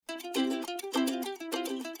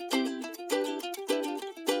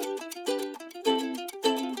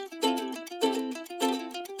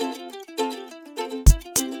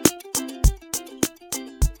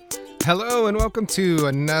Hello and welcome to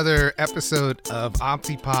another episode of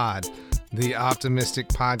OptiPod, the Optimistic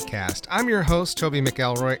Podcast. I'm your host, Toby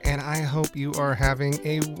McElroy, and I hope you are having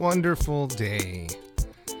a wonderful day.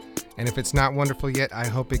 And if it's not wonderful yet, I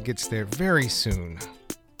hope it gets there very soon.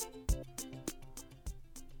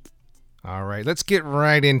 All right, let's get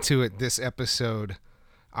right into it this episode.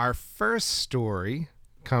 Our first story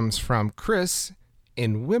comes from Chris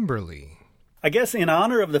in Wimberley. I guess in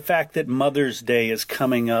honor of the fact that Mother's Day is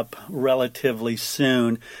coming up relatively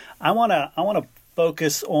soon, I want to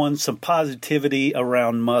focus on some positivity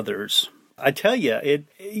around mothers. I tell you,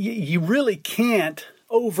 you really can't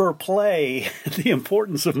overplay the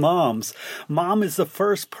importance of moms. Mom is the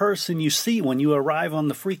first person you see when you arrive on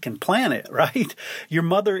the freaking planet, right? Your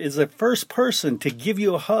mother is the first person to give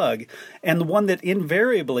you a hug and the one that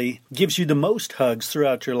invariably gives you the most hugs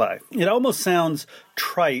throughout your life. It almost sounds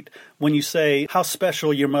trite when you say how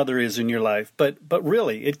special your mother is in your life, but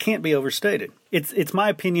really, it can't be overstated. It's my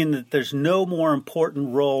opinion that there's no more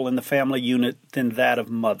important role in the family unit than that of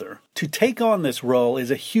mother. To take on this role is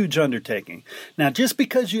a huge undertaking. Now, just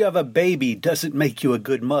because you have a baby doesn't make you a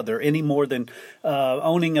good mother any more than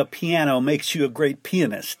owning a piano makes you a great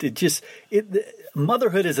pianist.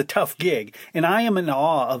 Motherhood is a tough gig, and I am in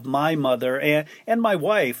awe of my mother and my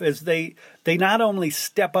wife as they not only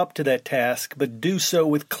step up to that task, but do so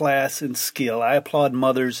with class and skill. I applaud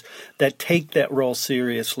mothers that take that role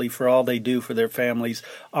seriously for all they do for their families,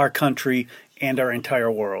 our country, and our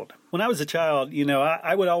entire world. When I was a child,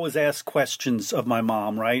 I would always ask questions of my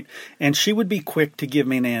mom, right? And she would be quick to give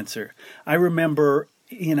me an answer. I remember,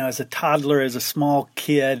 as a toddler, as a small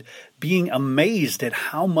kid, being amazed at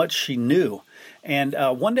how much she knew. And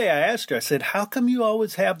one day I asked her, I said, how come you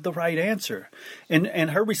always have the right answer?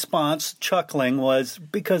 And her response, chuckling, was,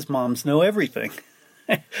 because moms know everything.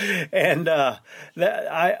 And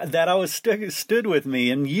that always stood with me.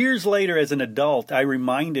 And years later, as an adult, I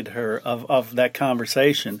reminded her of that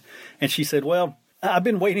conversation. And she said, well, I've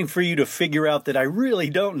been waiting for you to figure out that I really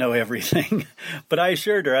don't know everything. But I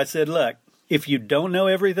assured her, I said, look, if you don't know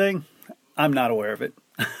everything, I'm not aware of it.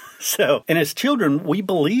 And as children, we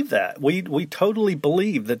believe that. We totally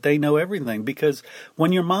believe that they know everything, because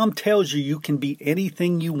when your mom tells you can be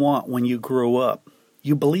anything you want when you grow up,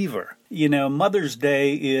 you believe her. Mother's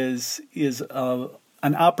Day is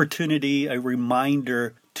an opportunity, a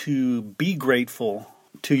reminder to be grateful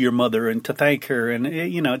to your mother and to thank her. And,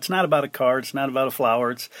 it's not about a card. It's not about a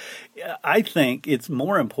flower. I think it's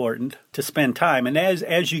more important to spend time. And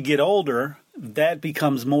as you get older, that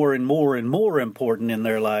becomes more and more and more important in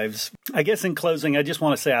their lives. I guess in closing, I just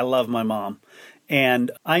want to say I love my mom.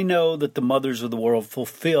 And I know that the mothers of the world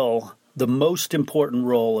fulfill the most important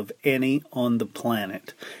role of any on the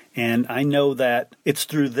planet. And I know that it's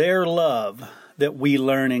through their love that we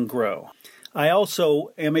learn and grow. I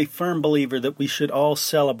also am a firm believer that we should all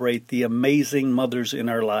celebrate the amazing mothers in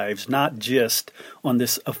our lives, not just on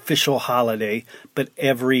this official holiday, but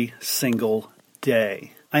every single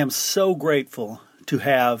day. I am so grateful to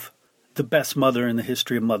have the best mother in the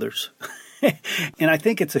history of mothers. And I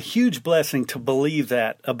think it's a huge blessing to believe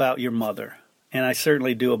that about your mother. And I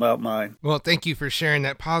certainly do about mine. Well, thank you for sharing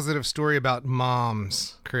that positive story about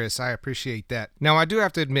moms, Chris. I appreciate that. Now, I do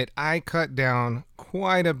have to admit, I cut down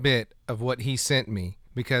quite a bit of what he sent me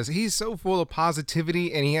because he's so full of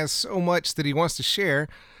positivity and he has so much that he wants to share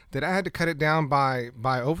that I had to cut it down by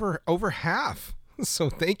over half.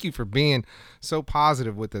 So thank you for being so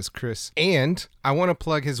positive with us, Chris. And I want to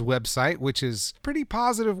plug his website, which is a pretty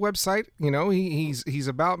positive website. He's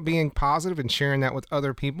about being positive and sharing that with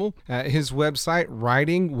other people. His website,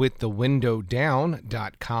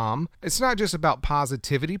 writingwiththewindowdown.com. It's not just about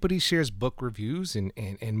positivity, but he shares book reviews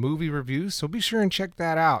and movie reviews. So be sure and check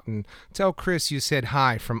that out and tell Chris you said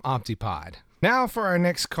hi from OptiPod. Now for our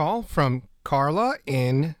next call from Carla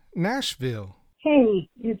in Nashville. Hey,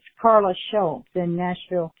 it's Carla Schultz in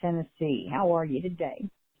Nashville, Tennessee. How are you today?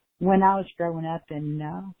 When I was growing up in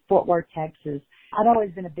Fort Worth, Texas, I'd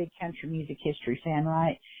always been a big country music history fan,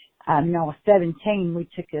 right? I was 17, we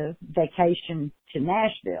took a vacation to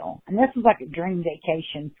Nashville. And this was like a dream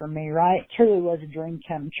vacation for me, right? It truly was a dream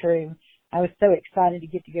come true. I was so excited to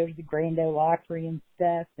get to go to the Grand Ole Opry and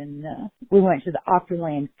stuff. And we went to the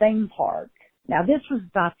Opryland theme park. Now, this was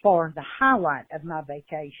by far the highlight of my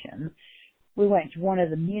vacation. We went to one of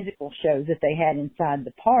the musical shows that they had inside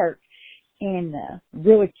the park, and a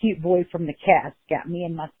really cute boy from the cast got me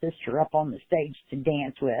and my sister up on the stage to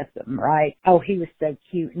dance with him, right? Oh, he was so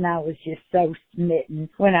cute, and I was just so smitten.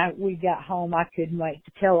 When we got home, I couldn't wait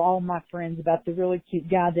to tell all my friends about the really cute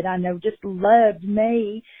guy that I know just loved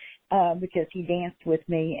me because he danced with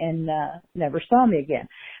me and never saw me again.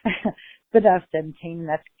 But I was 17, and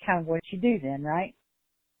that's kind of what you do then, right?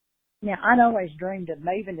 Now, I'd always dreamed of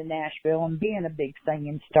moving to Nashville and being a big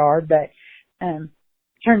singing star, but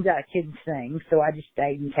turns out I couldn't sing, so I just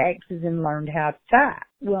stayed in Texas and learned how to type.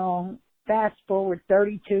 Well, fast forward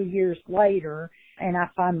 32 years later, and I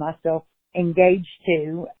find myself engaged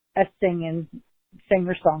to a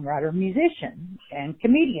singer-songwriter, musician, and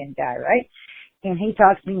comedian guy, right? And he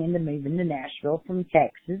talks me into moving to Nashville from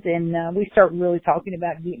Texas, and we start really talking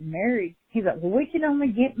about getting married. He's like, well, we can only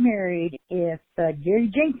get married if Gary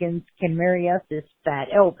Jenkins can marry us as Fat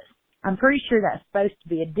Elvis. I'm pretty sure that's supposed to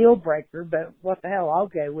be a deal breaker, but what the hell, I'll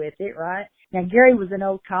go with it, right? Now, Gary was an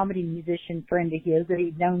old comedy musician friend of his that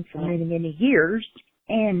he'd known for many, many years,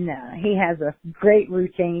 and he has a great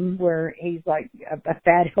routine where he's like a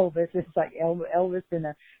Fat Elvis. It's like Elvis in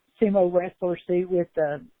a sumo wrestler suit with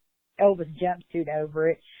a Elvis jumpsuit over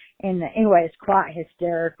it. And anyway, it's quite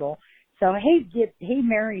hysterical. So he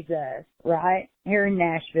marries us, right, here in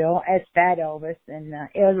Nashville as Fat Elvis, and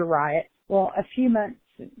it was a riot. Well, a few months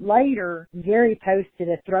later, Gary posted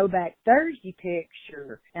a Throwback Thursday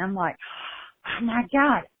picture, and I'm like, oh my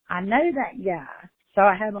God, I know that guy. So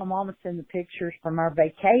I had my mama send the pictures from our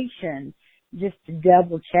vacation just to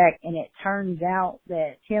double check, and it turns out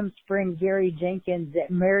that Tim's friend Gary Jenkins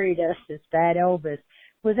that married us as Fat Elvis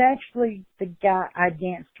was actually the guy I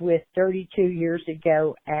danced with 32 years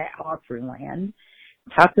ago at Opryland.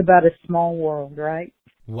 Talk about a small world, right?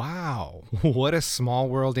 Wow, what a small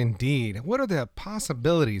world indeed. What are the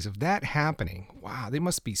possibilities of that happening? Wow, they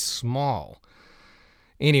must be small.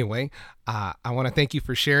 Anyway, I want to thank you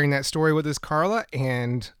for sharing that story with us, Carla,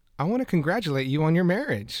 and I want to congratulate you on your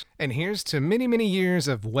marriage. And here's to many, many years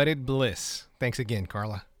of wedded bliss. Thanks again,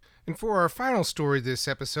 Carla. And for our final story this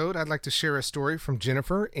episode, I'd like to share a story from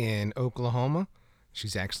Jennifer in Oklahoma.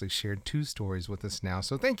 She's actually shared 2 stories with us now.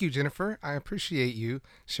 So thank you, Jennifer. I appreciate you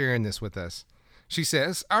sharing this with us. She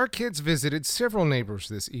says, our kids visited several neighbors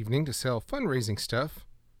this evening to sell fundraising stuff,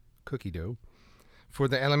 cookie dough, for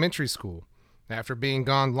the elementary school. After being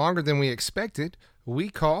gone longer than we expected, we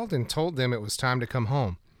called and told them it was time to come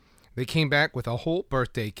home. They came back with a whole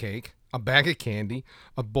birthday cake, a bag of candy,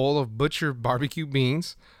 a bowl of butcher barbecue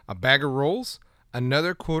beans, a bag of rolls,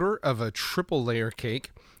 another quarter of a triple layer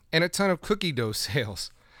cake, and a ton of cookie dough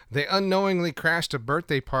sales. They unknowingly crashed a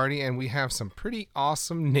birthday party, and we have some pretty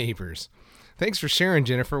awesome neighbors. Thanks for sharing,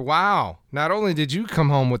 Jennifer. Wow. Not only did you come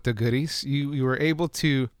home with the goodies, you were able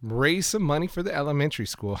to raise some money for the elementary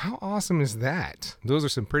school. How awesome is that? Those are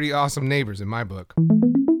some pretty awesome neighbors in my book.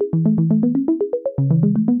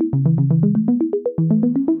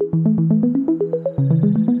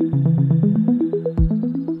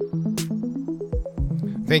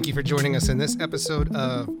 Thank you for joining us in this episode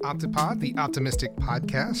of Optipod, the Optimistic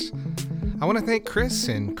Podcast. I want to thank Chris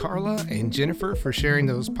and Carla and Jennifer for sharing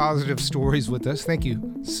those positive stories with us. Thank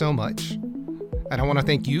you so much. And I want to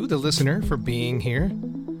thank you, the listener, for being here.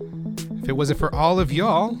 If it wasn't for all of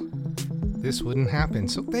y'all, this wouldn't happen.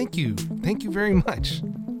 So thank you. Thank you very much.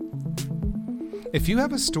 If you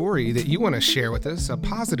have a story that you want to share with us, a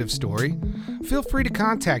positive story, feel free to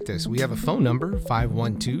contact us. We have a phone number,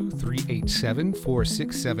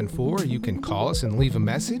 512-387-4674. You can call us and leave a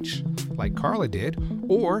message like Carla did,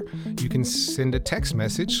 or you can send a text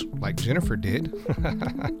message like Jennifer did.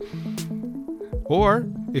 Or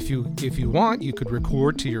if you want, you could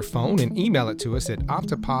record to your phone and email it to us at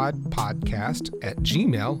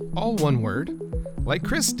optipodpodcast@gmail.com, all one word, like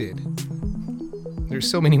Chris did. There's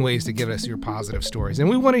so many ways to give us your positive stories, and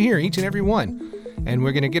we want to hear each and every one. And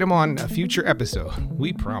we're going to get them on a future episode.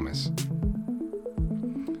 We promise.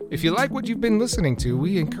 If you like what you've been listening to,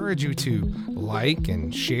 we encourage you to like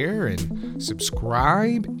and share and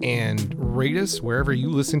subscribe and rate us wherever you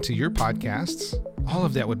listen to your podcasts. All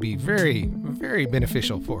of that would be very, very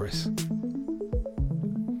beneficial for us.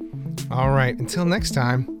 All right, until next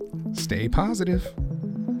time, stay positive.